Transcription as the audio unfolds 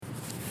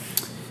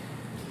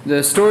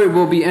The story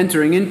we'll be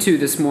entering into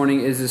this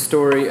morning is the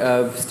story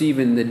of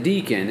Stephen the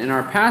deacon. And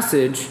our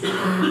passage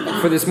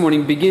for this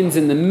morning begins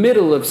in the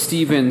middle of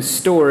Stephen's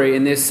story.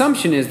 And the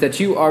assumption is that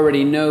you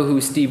already know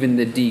who Stephen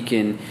the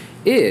deacon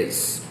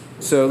is.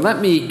 So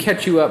let me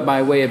catch you up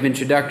by way of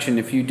introduction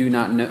if you do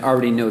not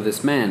already know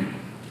this man.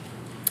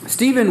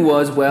 Stephen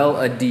was,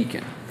 a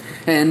deacon.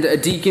 And a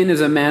deacon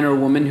is a man or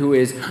woman who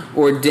is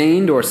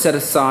ordained or set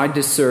aside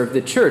to serve the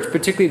church,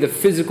 particularly the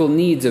physical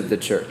needs of the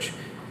church.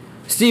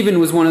 Stephen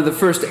was one of the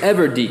first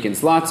ever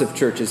deacons. Lots of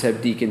churches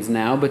have deacons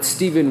now, but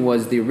Stephen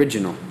was the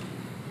original.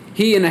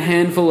 He and a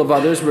handful of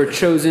others were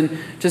chosen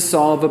to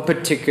solve a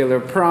particular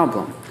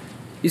problem.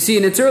 You see,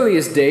 in its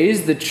earliest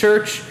days, the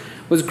church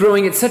was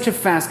growing at such a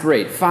fast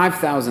rate,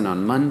 5,000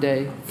 on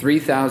Monday,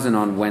 3,000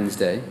 on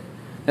Wednesday,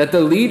 that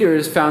the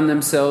leaders found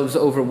themselves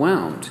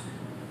overwhelmed.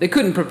 They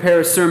couldn't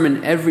prepare a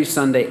sermon every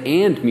Sunday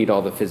and meet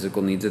all the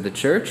physical needs of the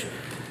church,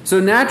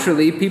 so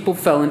naturally people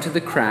fell into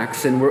the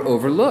cracks and were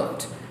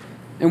overlooked.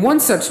 And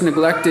one such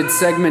neglected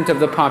segment of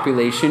the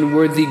population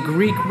were the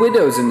Greek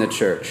widows in the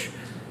church.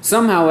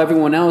 Somehow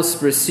everyone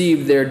else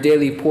received their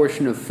daily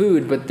portion of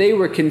food, but they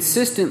were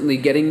consistently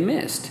getting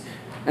missed,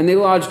 and they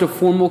lodged a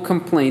formal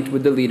complaint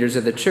with the leaders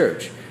of the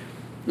church.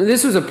 Now,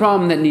 this was a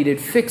problem that needed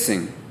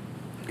fixing,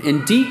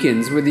 and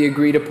deacons were the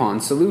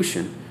agreed-upon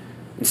solution.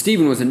 And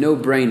Stephen was a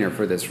no-brainer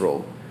for this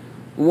role.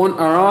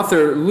 Our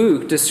author,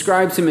 Luke,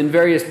 describes him in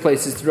various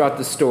places throughout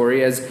the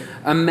story as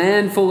a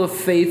man full of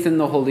faith in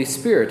the Holy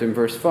Spirit in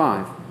verse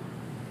 5,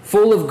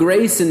 full of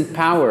grace and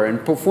power,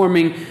 and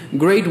performing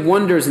great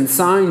wonders and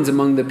signs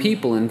among the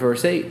people in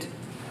verse 8,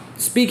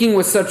 speaking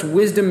with such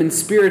wisdom and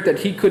spirit that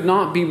he could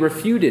not be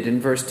refuted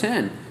in verse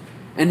 10,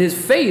 and his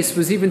face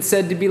was even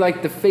said to be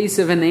like the face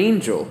of an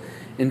angel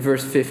in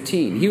verse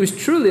 15. He was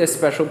truly a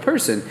special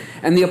person,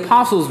 and the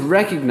apostles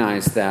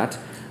recognized that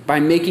by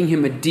making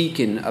him a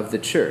deacon of the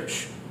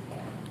church.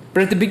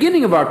 But at the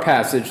beginning of our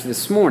passage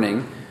this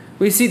morning,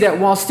 we see that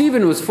while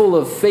Stephen was full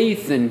of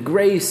faith and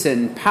grace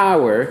and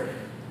power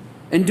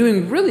and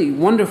doing really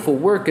wonderful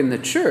work in the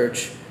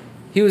church,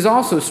 he was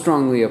also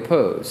strongly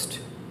opposed.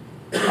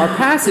 Our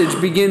passage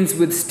begins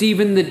with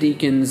Stephen the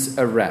deacon's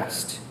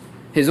arrest.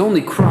 His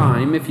only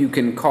crime, if you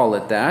can call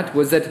it that,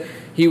 was that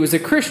he was a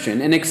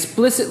Christian and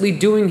explicitly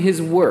doing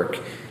his work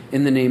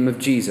in the name of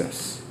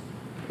Jesus.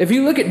 If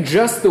you look at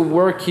just the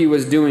work he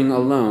was doing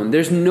alone,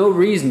 there's no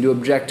reason to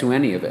object to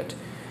any of it.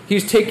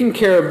 He's taking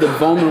care of the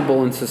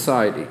vulnerable in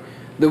society,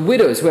 the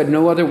widows who had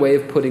no other way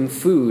of putting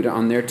food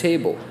on their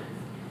table.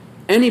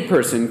 Any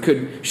person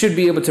should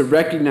be able to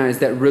recognize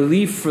that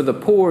relief for the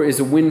poor is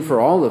a win for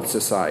all of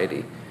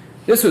society.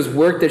 This was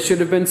work that should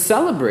have been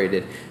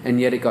celebrated, and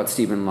yet it got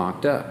Stephen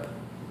locked up.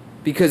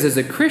 Because as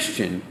a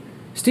Christian,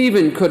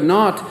 Stephen could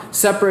not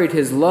separate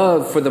his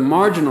love for the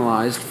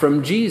marginalized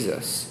from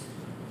Jesus.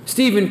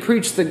 Stephen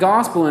preached the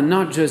gospel in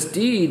not just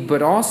deed,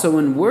 but also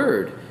in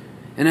word.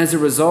 And as a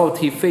result,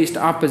 he faced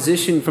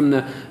opposition from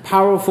the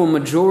powerful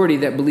majority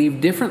that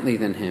believed differently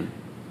than him.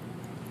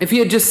 If he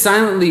had just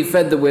silently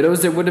fed the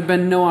widows, there would have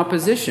been no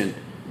opposition.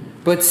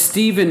 But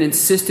Stephen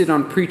insisted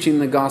on preaching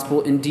the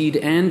gospel in deed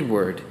and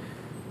word.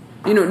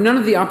 None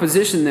of the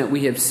opposition that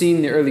we have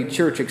seen the early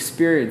church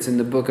experience in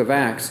the book of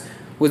Acts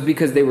was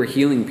because they were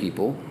healing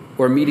people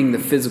or meeting the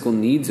physical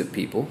needs of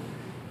people.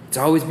 It's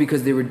always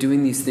because they were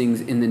doing these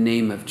things in the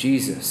name of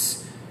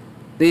Jesus.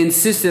 They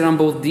insisted on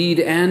both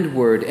deed and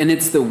word, and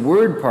it's the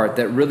word part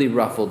that really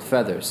ruffled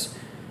feathers.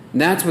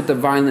 And that's what the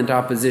violent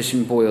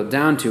opposition boiled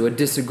down to, a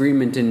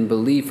disagreement in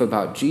belief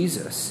about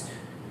Jesus.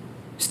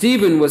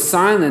 Stephen was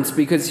silenced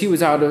because he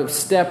was out of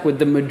step with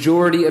the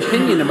majority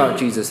opinion about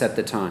Jesus at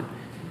the time.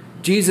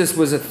 Jesus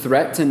was a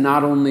threat to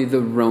not only the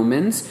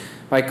Romans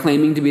by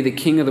claiming to be the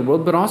king of the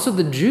world, but also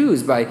the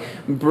Jews by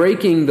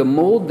breaking the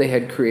mold they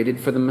had created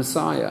for the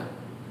Messiah.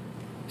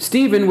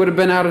 Stephen would have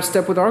been out of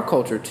step with our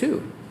culture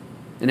too.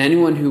 And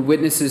anyone who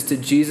witnesses to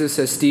Jesus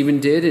as Stephen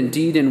did in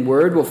deed and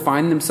word will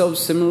find themselves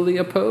similarly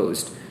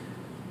opposed.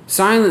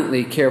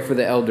 Silently care for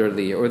the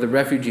elderly or the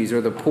refugees or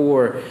the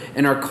poor,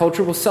 and our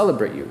culture will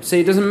celebrate you.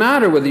 Say it doesn't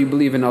matter whether you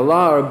believe in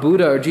Allah or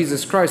Buddha or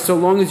Jesus Christ, so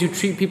long as you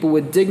treat people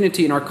with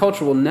dignity, and our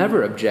culture will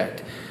never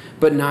object.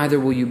 But neither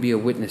will you be a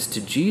witness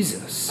to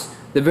Jesus.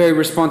 The very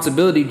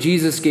responsibility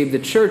Jesus gave the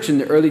church in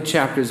the early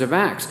chapters of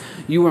Acts.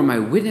 You are my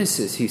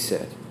witnesses, he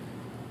said.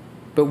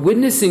 But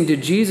witnessing to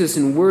Jesus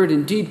in word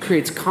and deed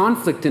creates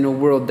conflict in a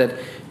world that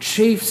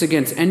chafes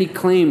against any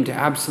claim to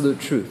absolute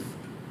truth.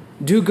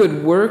 Do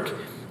good work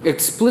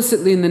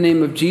explicitly in the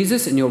name of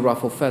Jesus, and you'll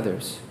ruffle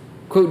feathers.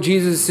 Quote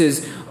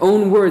Jesus'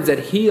 own words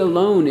that he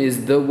alone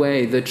is the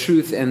way, the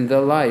truth, and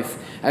the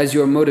life. As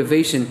your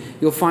motivation,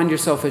 you'll find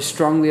yourself as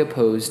strongly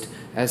opposed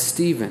as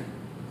Stephen.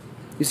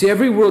 You see,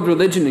 every world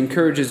religion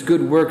encourages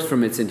good works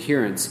from its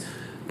adherents,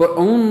 but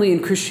only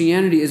in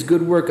Christianity is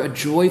good work a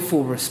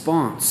joyful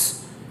response.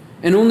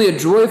 And only a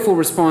joyful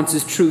response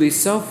is truly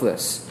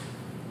selfless.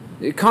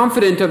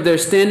 Confident of their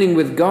standing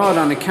with God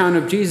on account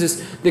of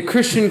Jesus, the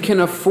Christian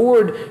can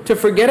afford to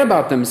forget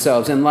about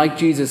themselves and, like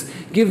Jesus,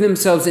 give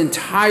themselves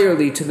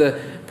entirely to the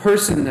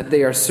person that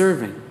they are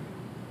serving.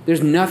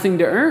 There's nothing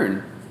to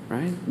earn.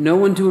 right? No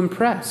one to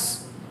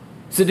impress.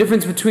 It's the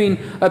difference between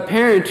a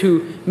parent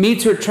who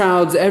meets her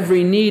child's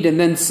every need and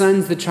then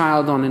sends the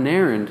child on an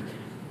errand,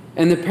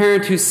 and the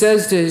parent who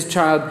says to his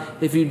child,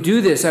 if you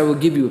do this, I will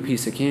give you a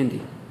piece of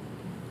candy.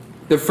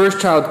 The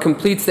first child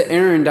completes the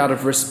errand out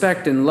of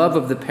respect and love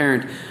of the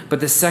parent, but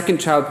the second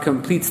child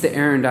completes the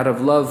errand out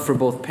of love for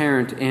both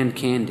parent and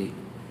candy.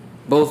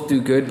 Both do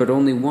good, but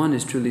only one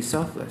is truly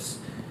selfless.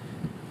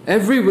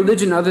 Every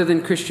religion other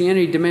than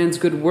Christianity demands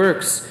good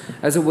works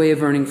as a way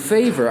of earning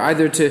favor,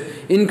 either to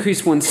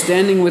increase one's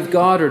standing with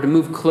God or to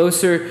move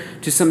closer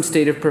to some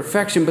state of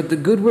perfection. But the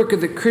good work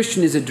of the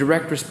Christian is a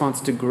direct response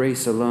to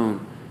grace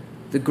alone,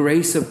 the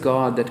grace of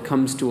God that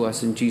comes to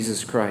us in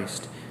Jesus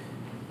Christ.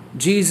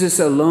 Jesus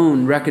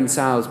alone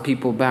reconciles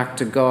people back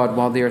to God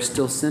while they are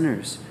still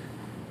sinners.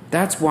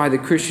 That's why the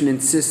Christian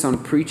insists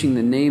on preaching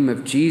the name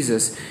of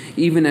Jesus,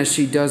 even as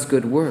she does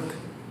good work.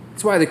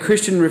 That's why the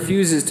Christian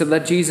refuses to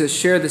let Jesus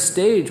share the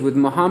stage with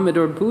Muhammad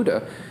or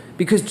Buddha,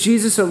 because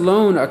Jesus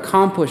alone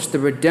accomplished the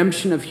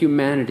redemption of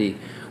humanity,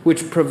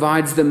 which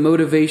provides the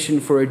motivation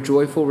for a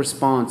joyful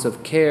response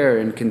of care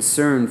and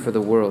concern for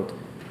the world.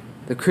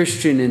 The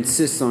Christian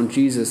insists on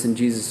Jesus and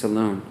Jesus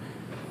alone.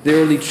 The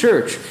early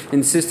church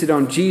insisted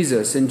on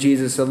Jesus and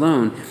Jesus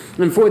alone.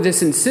 And for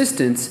this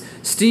insistence,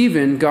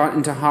 Stephen got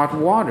into hot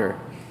water.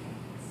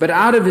 But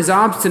out of his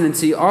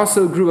obstinacy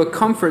also grew a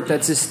comfort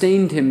that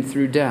sustained him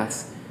through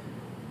death.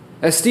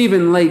 As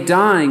Stephen lay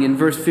dying in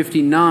verse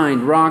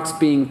 59, rocks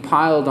being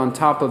piled on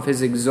top of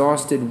his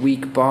exhausted,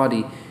 weak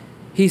body,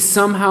 he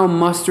somehow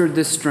mustered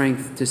the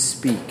strength to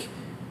speak.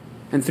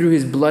 And through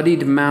his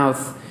bloodied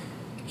mouth,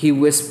 he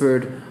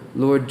whispered,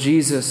 Lord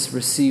Jesus,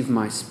 receive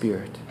my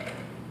spirit.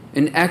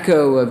 An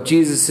echo of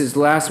Jesus'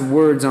 last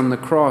words on the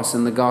cross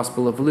in the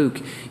Gospel of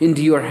Luke,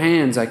 into your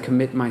hands I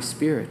commit my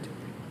spirit.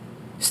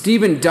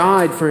 Stephen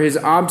died for his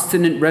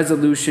obstinate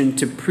resolution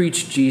to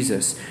preach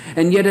Jesus,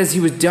 and yet as he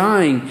was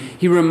dying,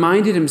 he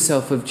reminded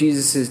himself of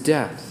Jesus'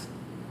 death.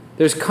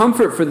 There's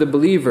comfort for the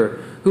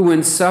believer who,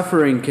 when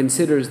suffering,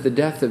 considers the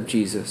death of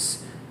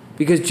Jesus,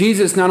 because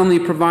Jesus not only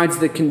provides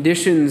the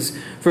conditions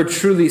for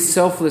truly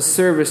selfless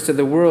service to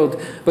the world,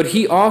 but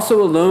he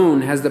also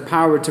alone has the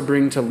power to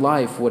bring to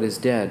life what is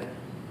dead.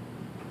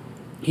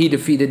 He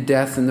defeated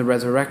death in the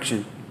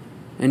resurrection,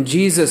 and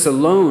Jesus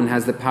alone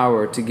has the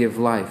power to give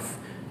life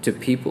to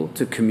people,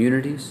 to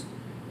communities.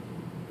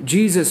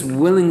 Jesus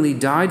willingly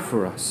died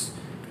for us,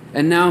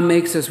 and now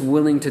makes us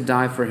willing to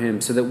die for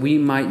him so that we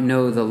might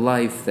know the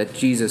life that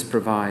Jesus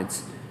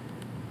provides.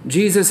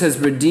 Jesus has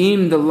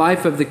redeemed the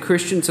life of the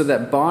Christian so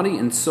that body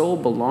and soul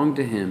belong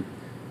to him.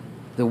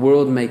 The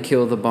world may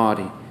kill the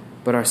body,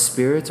 but our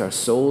spirits, our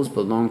souls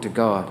belong to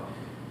God.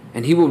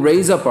 And he will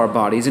raise up our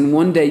bodies, and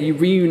one day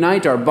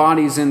reunite our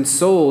bodies and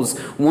souls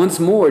once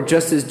more,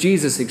 just as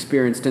Jesus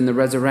experienced in the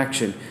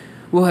resurrection.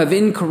 We'll have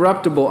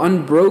incorruptible,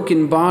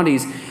 unbroken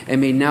bodies, and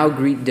may now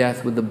greet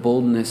death with the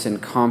boldness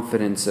and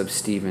confidence of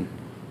Stephen.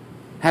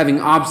 Having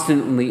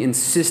obstinately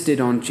insisted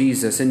on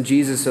Jesus and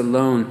Jesus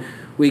alone,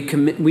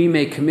 we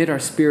may commit our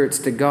spirits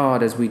to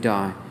God as we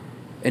die,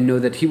 and know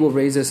that he will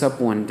raise us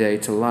up one day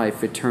to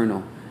life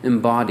eternal,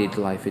 embodied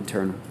life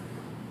eternal.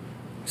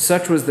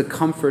 Such was the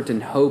comfort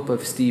and hope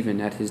of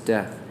Stephen at his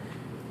death.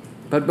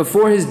 But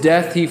before his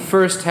death, he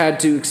first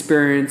had to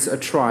experience a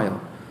trial.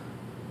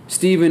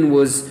 Stephen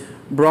was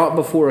brought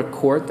before a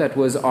court that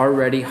was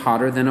already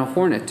hotter than a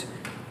hornet.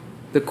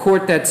 The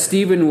court that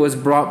Stephen was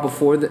brought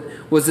before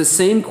was the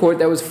same court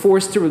that was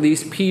forced to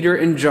release Peter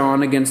and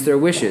John against their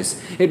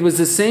wishes. It was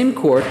the same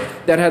court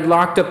that had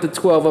locked up the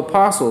 12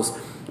 apostles,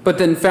 but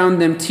then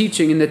found them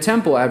teaching in the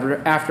temple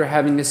after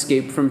having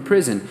escaped from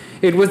prison.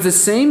 It was the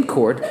same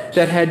court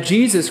that had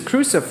Jesus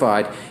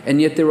crucified,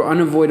 and yet there were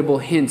unavoidable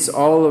hints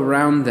all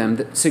around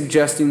them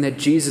suggesting that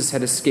Jesus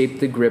had escaped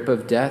the grip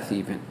of death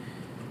even.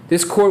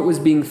 This court was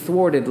being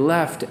thwarted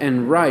left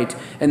and right,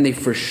 and they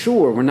for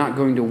sure were not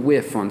going to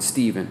whiff on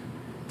Stephen.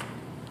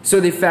 So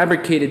they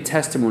fabricated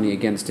testimony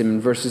against him in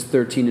verses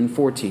 13 and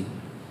 14.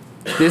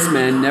 This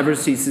man never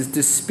ceases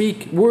to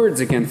speak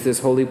words against this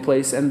holy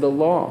place and the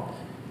law.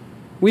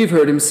 We've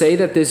heard him say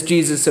that this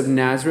Jesus of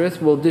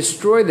Nazareth will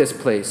destroy this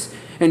place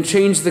and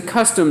change the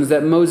customs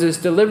that Moses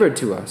delivered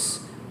to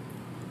us.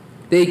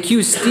 They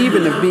accused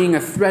Stephen of being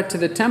a threat to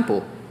the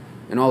temple,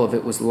 and all of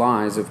it was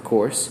lies, of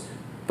course,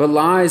 but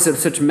lies of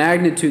such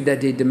magnitude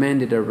that they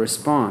demanded a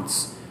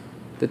response.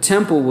 The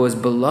temple was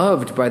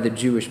beloved by the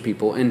Jewish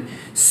people, and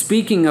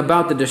speaking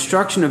about the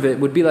destruction of it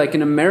would be like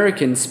an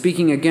American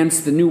speaking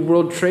against the new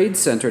World Trade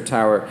Center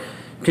tower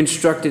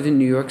constructed in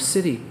New York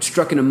City. It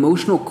struck an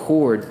emotional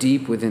chord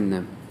deep within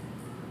them.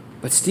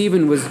 But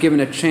Stephen was given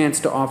a chance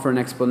to offer an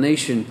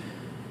explanation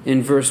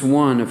in verse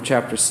 1 of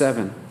chapter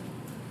 7.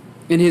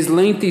 In his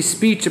lengthy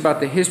speech about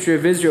the history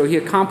of Israel, he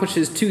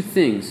accomplishes two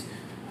things.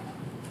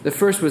 The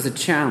first was a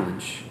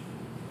challenge.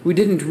 We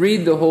didn't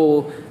read the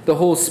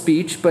whole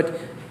speech, but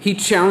he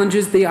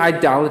challenges the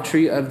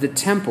idolatry of the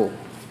temple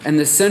and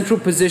the central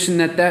position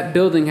that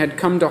building had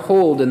come to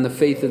hold in the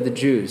faith of the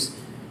Jews.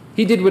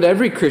 He did what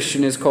every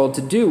Christian is called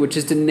to do, which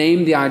is to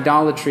name the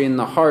idolatry in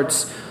the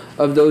hearts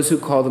of those who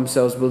call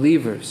themselves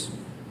believers.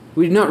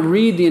 We did not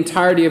read the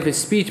entirety of his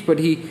speech, but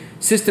he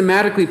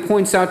systematically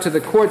points out to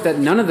the court that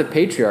none of the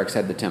patriarchs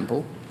had the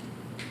temple.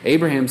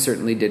 Abraham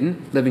certainly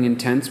didn't, living in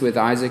tents with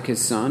Isaac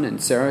his son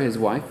and Sarah his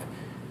wife.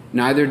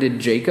 Neither did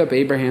Jacob,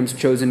 Abraham's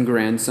chosen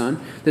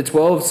grandson. The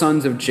 12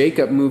 sons of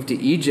Jacob moved to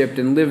Egypt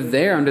and lived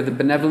there under the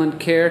benevolent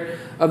care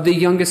of the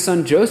youngest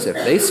son Joseph.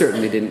 They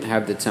certainly didn't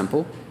have the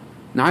temple.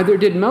 Neither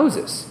did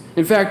Moses.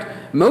 In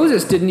fact,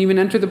 Moses didn't even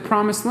enter the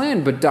promised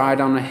land, but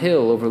died on a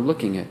hill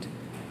overlooking it.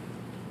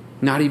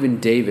 Not even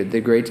David,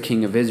 the great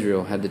king of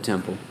Israel, had the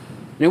temple.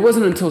 And it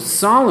wasn't until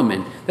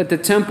Solomon that the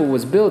temple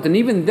was built. And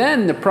even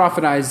then, the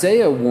prophet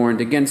Isaiah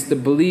warned against the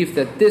belief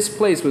that this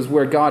place was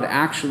where God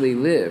actually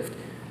lived.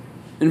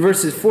 In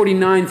verses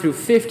 49 through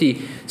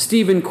 50,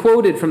 Stephen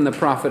quoted from the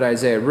prophet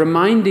Isaiah,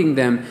 reminding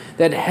them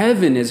that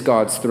heaven is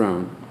God's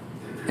throne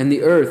and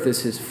the earth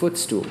is his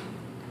footstool.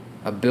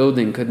 A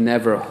building could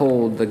never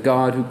hold the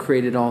God who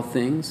created all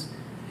things.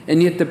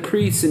 And yet the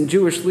priests and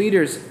Jewish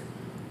leaders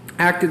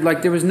acted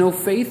like there was no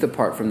faith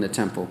apart from the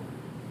temple.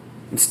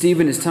 And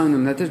Stephen is telling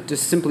them that that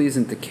just simply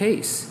isn't the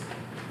case.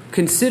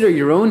 Consider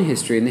your own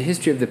history and the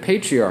history of the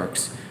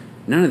patriarchs.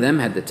 None of them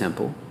had the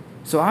temple,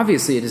 so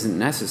obviously it isn't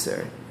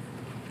necessary.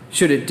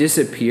 Should it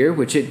disappear,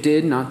 which it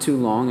did not too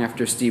long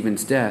after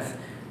Stephen's death,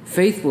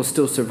 faith will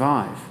still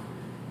survive.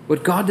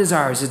 What God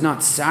desires is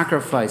not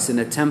sacrifice in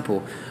a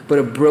temple, but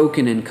a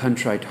broken and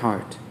contrite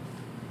heart.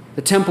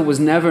 The temple was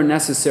never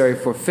necessary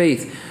for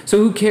faith, so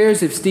who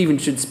cares if Stephen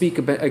should speak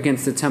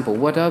against the temple?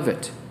 What of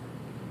it?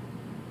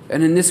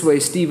 And in this way,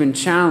 Stephen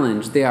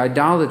challenged the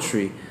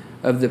idolatry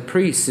of the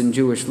priests and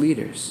Jewish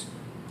leaders.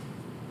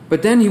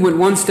 But then he went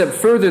one step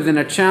further than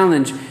a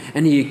challenge,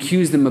 and he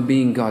accused them of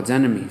being God's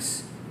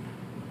enemies.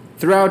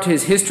 Throughout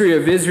his history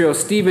of Israel,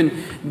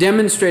 Stephen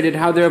demonstrated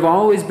how there have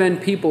always been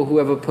people who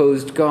have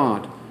opposed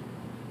God.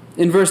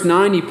 In verse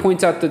 9, he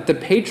points out that the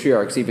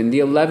patriarchs, even the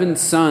 11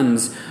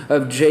 sons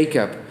of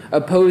Jacob,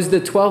 opposed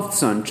the 12th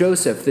son,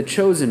 Joseph, the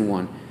chosen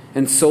one,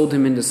 and sold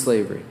him into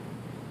slavery.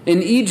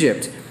 In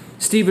Egypt,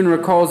 Stephen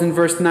recalls in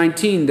verse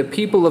 19, the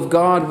people of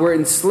God were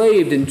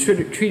enslaved and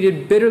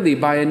treated bitterly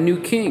by a new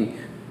king,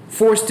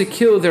 forced to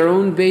kill their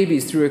own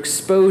babies through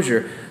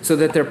exposure so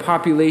that their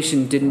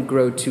population didn't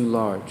grow too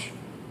large.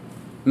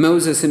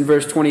 Moses in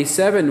verse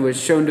 27 was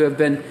shown to have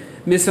been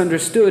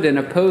misunderstood and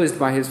opposed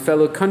by his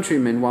fellow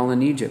countrymen while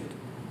in Egypt.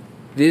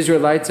 The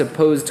Israelites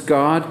opposed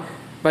God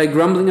by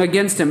grumbling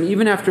against him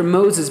even after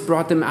Moses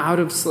brought them out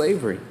of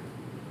slavery.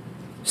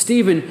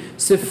 Stephen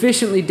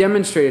sufficiently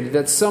demonstrated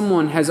that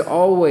someone has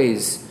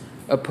always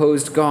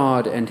opposed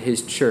God and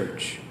his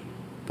church.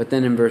 But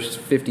then in verse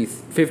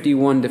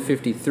 51 to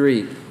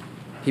 53,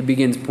 he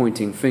begins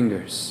pointing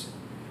fingers.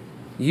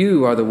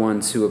 You are the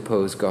ones who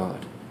oppose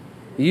God.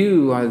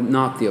 You are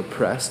not the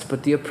oppressed,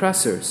 but the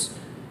oppressors.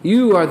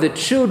 You are the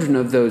children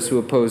of those who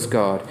oppose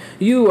God.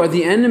 You are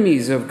the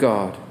enemies of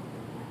God.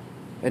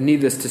 And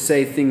needless to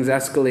say, things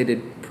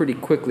escalated pretty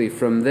quickly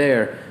from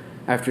there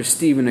after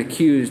Stephen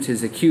accused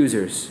his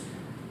accusers.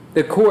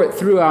 The court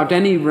threw out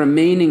any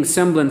remaining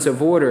semblance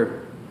of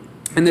order.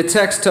 And the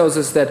text tells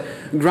us that,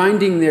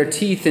 grinding their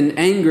teeth in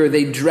anger,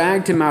 they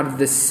dragged him out of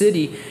the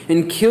city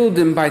and killed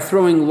him by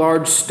throwing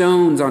large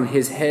stones on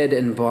his head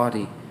and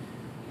body.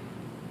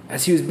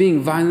 As he was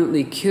being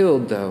violently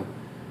killed, though,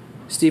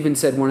 Stephen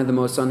said one of the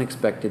most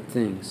unexpected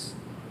things.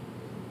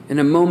 In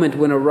a moment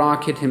when a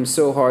rock hit him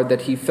so hard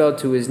that he fell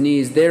to his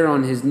knees, there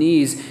on his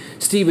knees,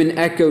 Stephen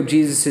echoed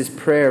Jesus'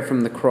 prayer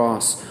from the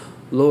cross,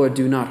 Lord,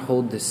 do not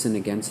hold this sin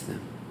against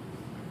them.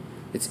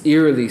 It's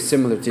eerily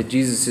similar to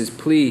Jesus'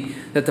 plea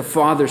that the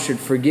Father should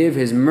forgive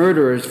his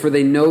murderers, for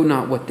they know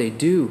not what they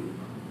do.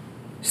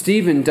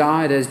 Stephen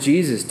died as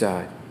Jesus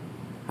died,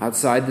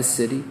 outside the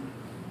city,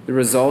 the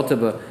result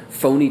of a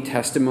phony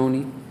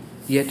testimony,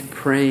 yet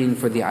praying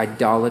for the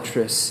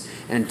idolatrous,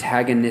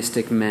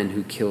 antagonistic men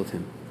who killed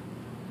him.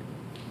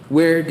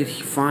 Where did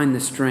he find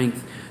the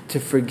strength to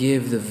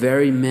forgive the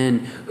very men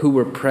who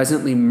were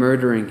presently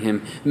murdering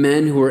him,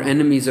 men who were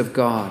enemies of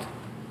God?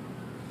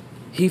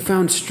 He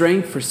found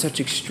strength for such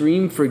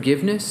extreme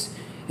forgiveness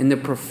in the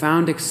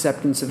profound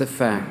acceptance of the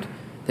fact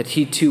that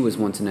he too was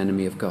once an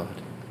enemy of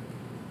God,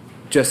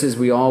 just as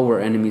we all were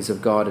enemies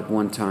of God at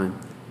one time.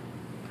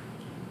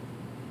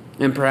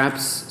 And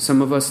perhaps some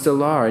of us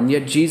still are, and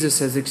yet Jesus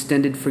has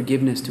extended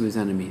forgiveness to his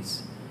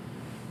enemies.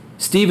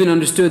 Stephen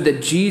understood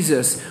that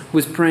Jesus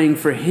was praying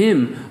for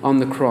him on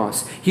the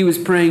cross. He was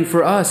praying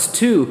for us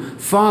too.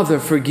 Father,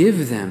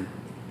 forgive them.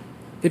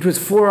 It was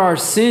for our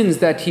sins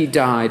that he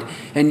died,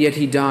 and yet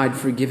he died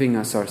forgiving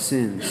us our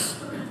sins.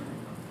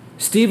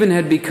 Stephen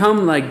had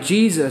become like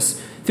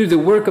Jesus through the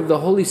work of the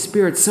Holy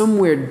Spirit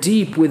somewhere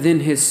deep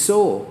within his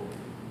soul.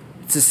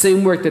 It's the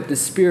same work that the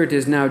Spirit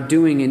is now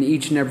doing in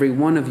each and every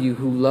one of you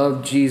who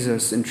love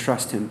Jesus and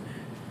trust him.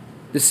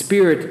 The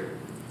Spirit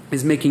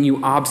is making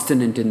you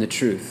obstinate in the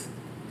truth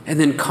and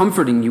then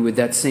comforting you with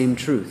that same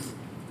truth.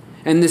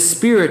 And the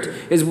Spirit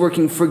is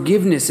working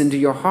forgiveness into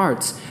your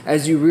hearts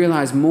as you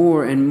realize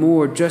more and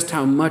more just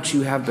how much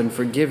you have been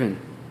forgiven.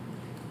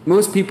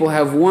 Most people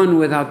have one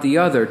without the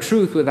other,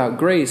 truth without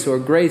grace, or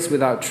grace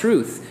without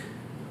truth.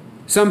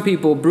 Some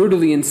people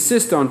brutally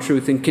insist on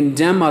truth and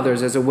condemn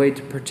others as a way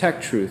to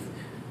protect truth.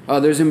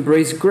 Others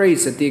embrace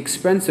grace at the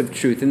expense of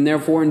truth and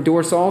therefore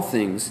endorse all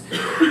things.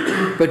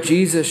 But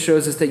Jesus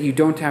shows us that you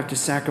don't have to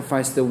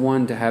sacrifice the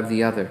one to have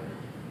the other.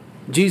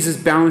 Jesus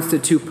balanced the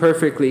two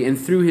perfectly, and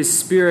through his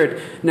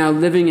Spirit now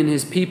living in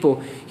his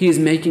people, he is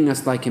making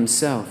us like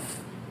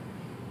himself.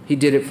 He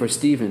did it for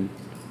Stephen.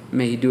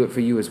 May he do it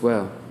for you as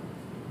well.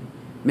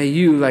 May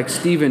you, like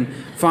Stephen,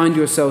 find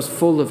yourselves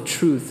full of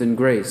truth and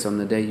grace on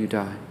the day you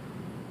die.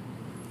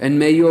 And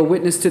may your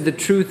witness to the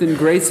truth and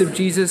grace of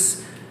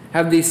Jesus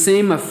have the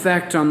same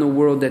effect on the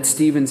world that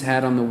Stephen's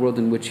had on the world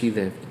in which he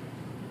lived.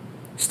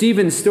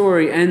 Stephen's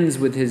story ends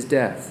with his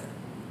death.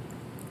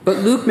 But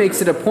Luke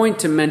makes it a point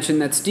to mention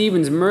that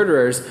Stephen's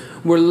murderers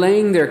were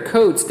laying their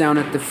coats down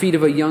at the feet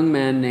of a young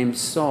man named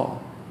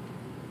Saul.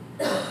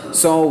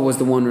 Saul was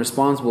the one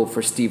responsible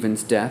for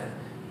Stephen's death,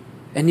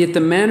 and yet the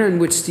manner in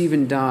which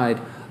Stephen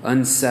died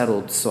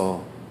unsettled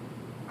Saul.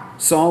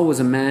 Saul was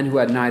a man who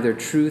had neither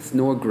truth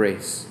nor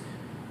grace.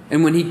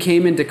 And when he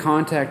came into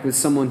contact with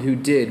someone who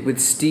did, with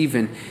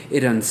Stephen,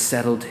 it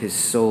unsettled his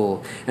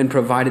soul and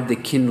provided the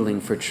kindling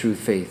for true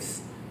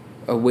faith,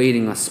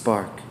 awaiting a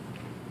spark.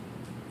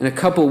 In a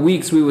couple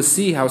weeks, we will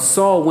see how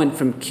Saul went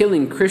from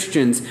killing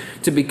Christians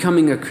to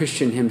becoming a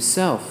Christian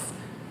himself.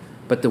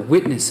 But the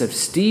witness of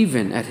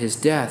Stephen at his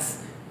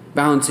death,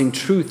 balancing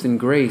truth and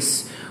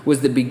grace,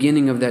 was the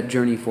beginning of that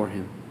journey for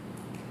him.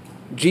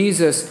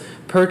 Jesus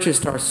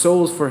purchased our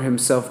souls for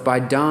himself by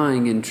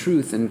dying in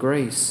truth and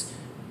grace.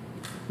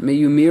 May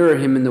you mirror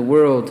him in the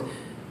world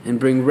and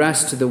bring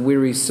rest to the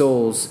weary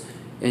souls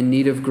in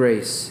need of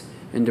grace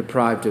and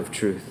deprived of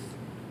truth.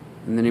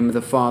 In the name of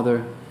the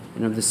Father,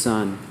 and of the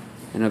Son,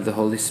 and of the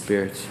Holy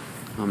Spirit.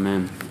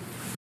 Amen.